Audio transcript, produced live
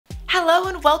Hello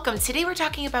and welcome. Today we're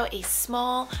talking about a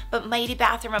small but mighty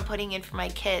bathroom I'm putting in for my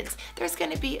kids. There's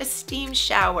going to be a steam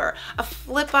shower, a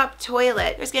flip-up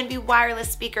toilet, there's going to be wireless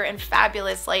speaker and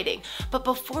fabulous lighting. But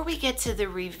before we get to the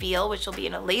reveal, which will be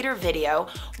in a later video,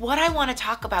 what I want to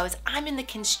talk about is I'm in the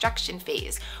construction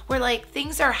phase where like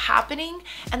things are happening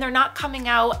and they're not coming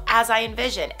out as I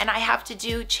envision, and I have to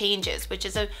do changes, which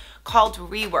is called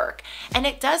rework, and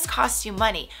it does cost you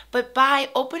money. But by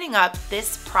opening up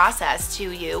this process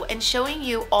to you and showing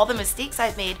you all the mistakes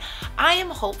I've made, I am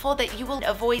hopeful that you will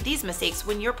avoid these mistakes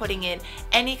when you're putting in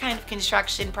any kind of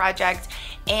construction project,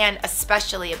 and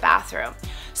especially a bathroom.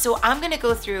 So I'm going to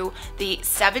go through the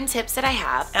 7 tips that I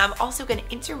have, and I'm also going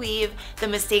to interweave the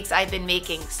mistakes I've been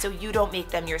making so you don't make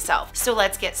them yourself. So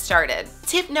let's get started.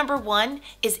 Tip number 1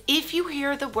 is if you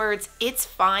hear the words "it's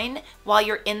fine" while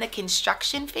you're in the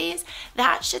construction phase,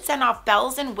 that should send off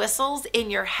bells and whistles in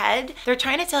your head. They're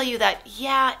trying to tell you that,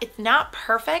 yeah, it's not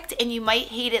perfect and you might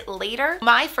hate it later.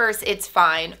 My first "it's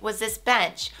fine" was this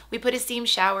bench. We put a steam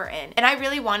shower in, and I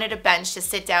really wanted a bench to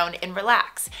sit down and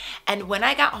relax. And when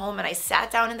I got home and I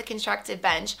sat down in the constructed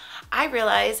bench, I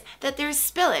realized that there's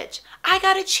spillage. I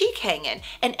got a cheek hanging,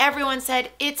 and everyone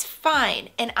said it's fine.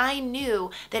 And I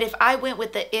knew that if I went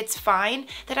with the "it's fine,"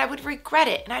 that I would regret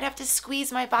it and I'd have to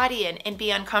squeeze my body in and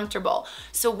be uncomfortable.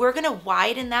 So we're gonna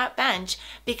widen that bench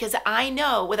because I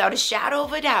know without a shadow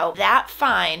of a doubt that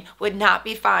fine would not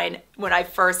be fine when I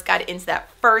first got into that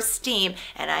first steam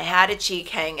and I had a cheek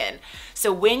hanging.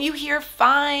 So when you hear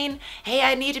 "fine," hey,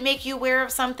 I need to make you aware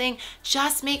of something,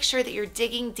 just make sure that you're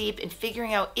digging deep and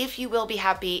figuring out if you will be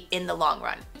happy in the long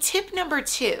run. Tip number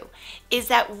 2 is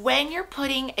that when you're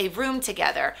putting a room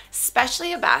together,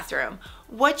 especially a bathroom,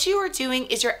 what you are doing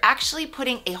is you're actually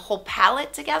putting a whole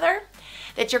palette together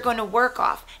that you're going to work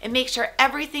off and make sure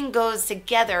everything goes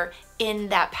together in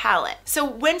that palette. So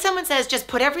when someone says just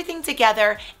put everything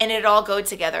together and it all go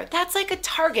together, that's like a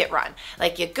Target run.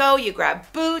 Like you go, you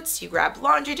grab boots, you grab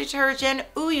laundry detergent,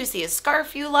 ooh, you see a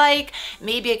scarf you like,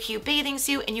 maybe a cute bathing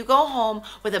suit, and you go home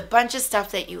with a bunch of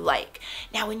stuff that you like.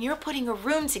 Now when you're putting a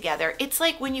room together, it's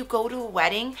like when you go to a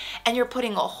wedding and you're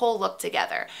putting a whole look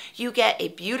together. You get a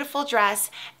beautiful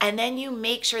dress and then you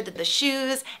make sure that the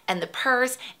shoes and the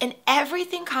purse and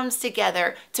everything comes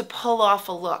together to pull off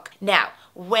a look. Now,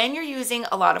 when you're using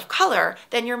a lot of color,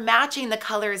 then you're matching the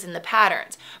colors and the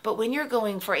patterns. But when you're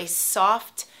going for a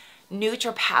soft,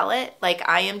 neutral palette like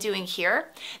I am doing here,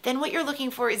 then what you're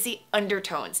looking for is the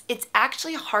undertones. It's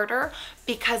actually harder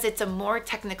because it's a more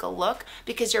technical look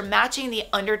because you're matching the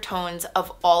undertones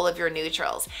of all of your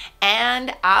neutrals.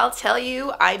 And I'll tell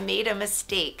you, I made a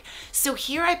mistake. So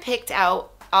here I picked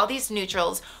out all these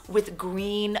neutrals with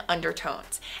green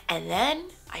undertones. And then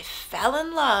I fell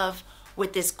in love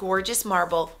with this gorgeous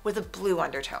marble with a blue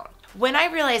undertone. When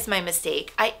I realized my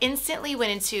mistake, I instantly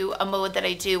went into a mode that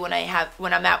I do when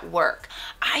I'm at work.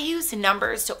 I use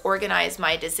numbers to organize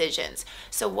my decisions.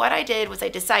 So what I did was I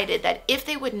decided that if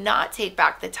they would not take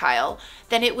back the tile,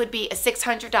 then it would be a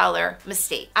 $600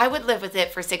 mistake. I would live with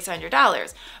it for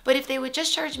 $600. But if they would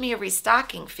just charge me a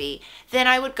restocking fee, then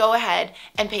I would go ahead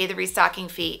and pay the restocking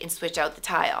fee and switch out the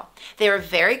tile. They were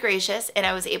very gracious, and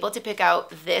I was able to pick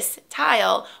out this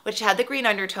tile, which had the green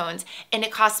undertones, and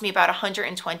it cost me about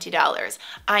 $120.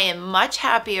 I am much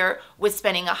happier with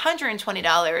spending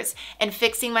 $120 and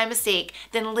fixing my mistake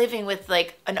than living with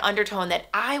like an undertone that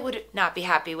I would not be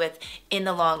happy with in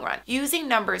the long run. Using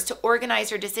numbers to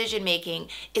organize your decision making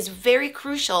is very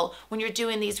crucial when you're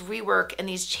doing these rework and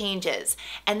these changes.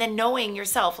 And then knowing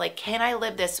yourself, like, can I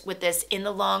live with this in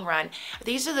the long run?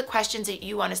 These are the questions that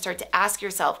you want to start to ask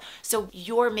yourself so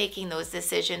you're making those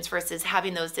decisions versus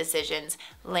having those decisions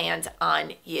land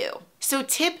on you. So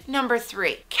tip number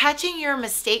 3, catching your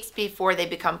mistakes before they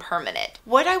become permanent.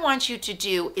 What I want you to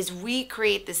do is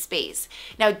recreate the space.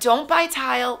 Now don't buy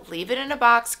tile, leave it in a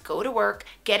box, go to work,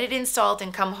 get it installed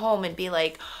and come home and be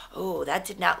like, oh, that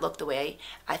did not look the way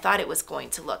I thought it was going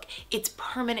to look. It's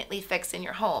permanently fixed in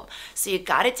your home. So you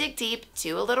gotta dig deep,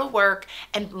 do a little work,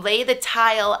 and lay the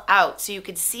tile out so you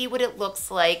can see what it looks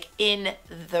like in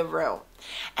the room.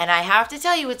 And I have to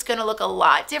tell you, it's gonna look a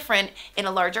lot different in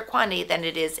a larger quantity than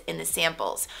it is in the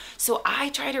samples. So I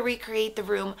try to recreate the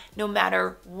room no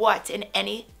matter what in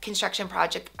any construction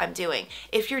project I'm doing.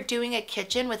 If you're doing a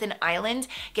kitchen with an island,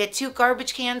 get 2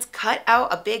 garbage cans, cut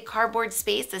out a big cardboard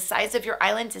space the size of your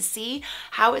island to see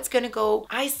how it's gonna go.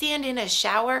 I stand in a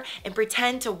shower and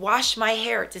pretend to wash my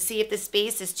hair to see if the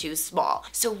space is too small.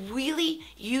 So really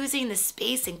using the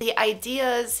spacing, the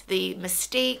ideas, the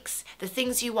mistakes, the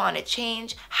things you wanna change,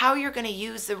 how you're going to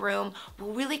use the room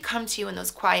will really come to you in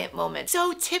those quiet moments.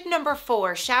 So tip number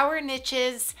 4, shower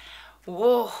niches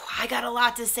Whoa, I got a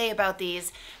lot to say about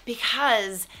these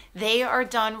because they are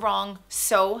done wrong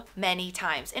so many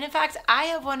times. And in fact, I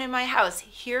have one in my house.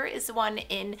 Here is one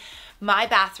in my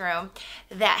bathroom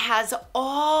that has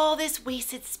all this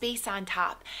wasted space on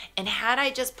top. And had I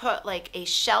just put like a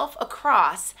shelf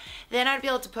across, then I'd be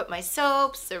able to put my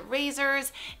soaps, the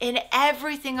razors, and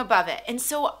everything above it. And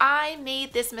so I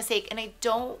made this mistake, and I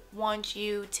don't want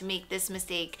you to make this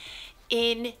mistake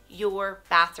in your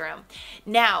bathroom.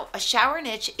 Now, a shower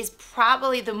niche is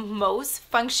probably the most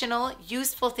functional,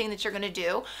 useful thing that you're gonna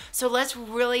do. So let's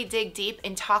really dig deep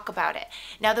and talk about it.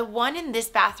 Now, the one in this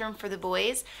bathroom for the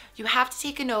boys, you have to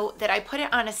take a note that I put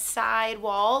it on a side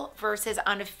wall versus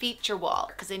on a feature wall,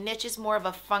 because a niche is more of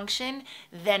a function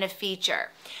than a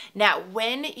feature. Now,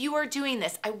 when you are doing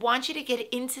this, I want you to get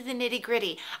into the nitty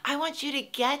gritty. I want you to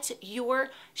get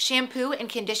your shampoo and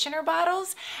conditioner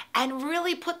bottles and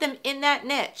really put them in that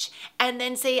niche, and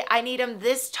then say, I need them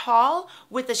this tall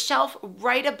with a shelf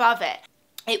right above it.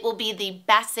 It will be the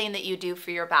best thing that you do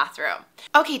for your bathroom.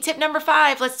 Okay, tip number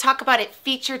 5, let's talk about it,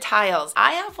 feature tiles.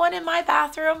 I have one in my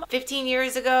bathroom. 15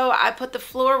 years ago, I put the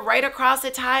floor right across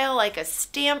the tile, like a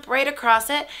stamp right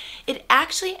across it. It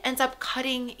actually ends up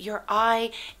cutting your eye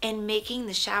and making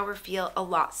the shower feel a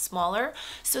lot smaller.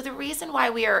 So the reason why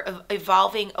we are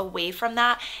evolving away from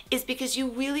that is because you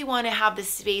really want to have the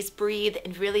space breathe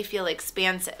and really feel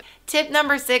expansive. Tip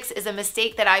number 6 is a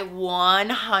mistake that I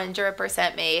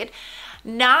 100% made.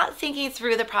 Not thinking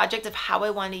through the project of how I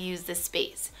want to use this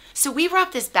space. So we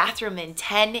wrapped this bathroom in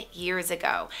 10 years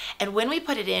ago. And when we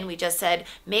put it in, we just said,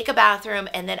 make a bathroom.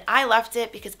 And then I left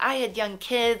it because I had young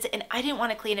kids and I didn't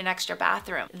want to clean an extra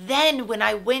bathroom. Then when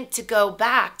I went to go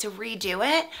back to redo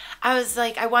it, I was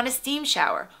like, I want a steam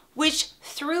shower, which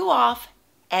threw off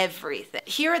everything.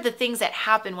 Here are the things that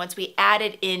happened once we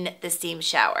added in the steam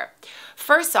shower.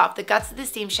 First off, the guts of the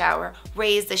steam shower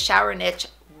raised the shower niche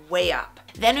way up.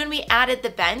 Then when we added the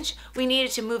bench, we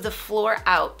needed to move the floor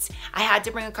out. I had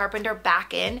to bring a carpenter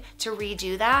back in to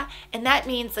redo that, and that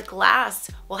means the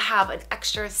glass will have an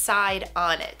extra side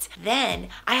on it. Then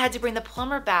I had to bring the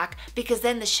plumber back because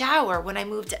then the shower, when I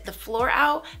moved the floor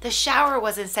out, the shower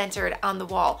wasn't centered on the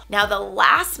wall. Now the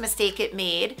last mistake it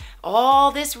made,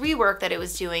 all this rework that it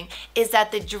was doing, is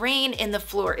that the drain in the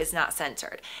floor is not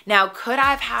centered. Now, could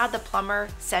I have had the plumber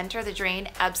center the drain?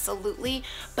 Absolutely,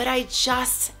 but I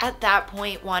just at that point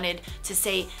wanted to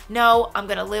say, no, I'm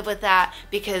gonna live with that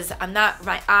because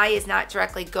my eye is not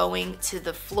directly going to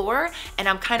the floor, and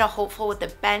I'm kind of hopeful with the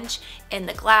bench and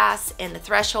the glass and the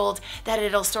threshold that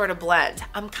it'll sort of blend.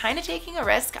 I'm kind of taking a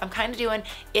risk. I'm kind of doing,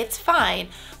 it's fine.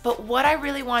 But what I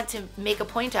really want to make a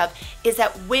point of is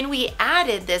that when we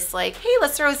added this, like, hey,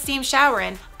 let's throw a steam shower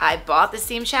in, I bought the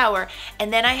steam shower,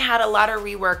 and then I had a lot of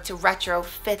rework to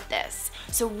retrofit this.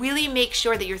 So really make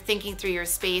sure that you're thinking through your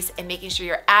space and making sure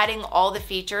you're adding all the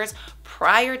features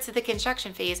prior to the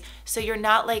construction phase, so you're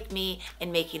not like me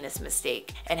and making this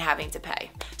mistake and having to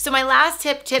pay. So my last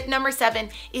tip, tip number 7,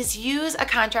 is use a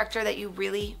contractor that you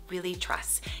really, really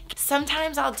trust.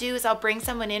 Sometimes I'll bring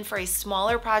someone in for a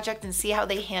smaller project and see how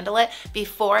they handle it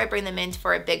before I bring them in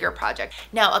for a bigger project.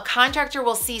 Now, a contractor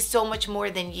will see so much more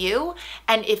than you,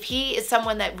 and if he is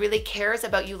someone that really cares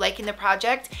about you liking the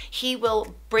project, he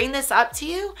will bring this up to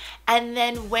you, and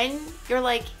then when you're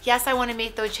like, yes, I want to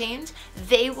make those changes,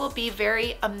 they will be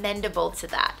very amendable to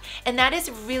that. And that is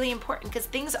really important because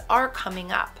things are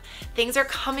coming up. Things are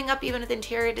coming up even with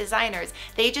interior designers.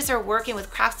 They just are working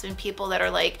with craftsmen people that are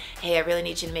like, hey, I really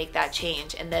need you to make that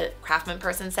change. And the craftsman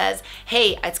person says,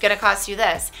 hey, it's gonna cost you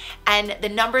this. And the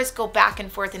numbers go back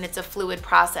and forth and it's a fluid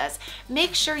process.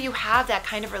 Make sure you have that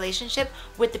kind of relationship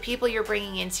with the people you're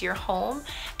bringing into your home,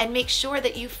 and make sure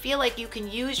that you feel like you can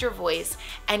use your voice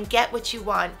and get what you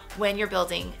want when you're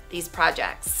building these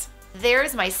projects.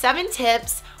 There's my 7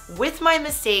 tips with my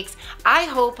mistakes. I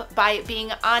hope by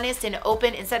being honest and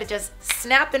open, instead of just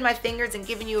snapping my fingers and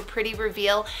giving you a pretty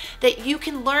reveal, that you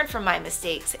can learn from my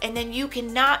mistakes and then you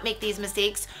cannot make these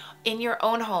mistakes in your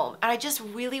own home. And I just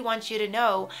really want you to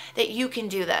know that you can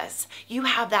do this. You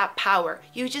have that power.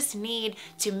 You just need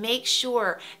to make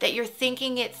sure that you're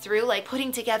thinking it through, like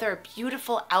putting together a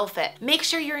beautiful outfit. Make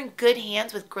sure you're in good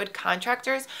hands with good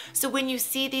contractors, so when you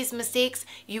see these mistakes,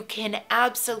 you can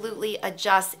absolutely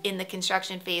adjust in the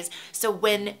construction phase, so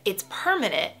when it's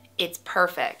permanent, it's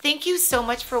perfect. Thank you so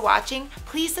much for watching.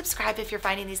 Please subscribe if you're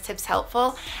finding these tips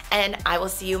helpful, and I will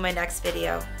see you in my next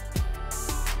video.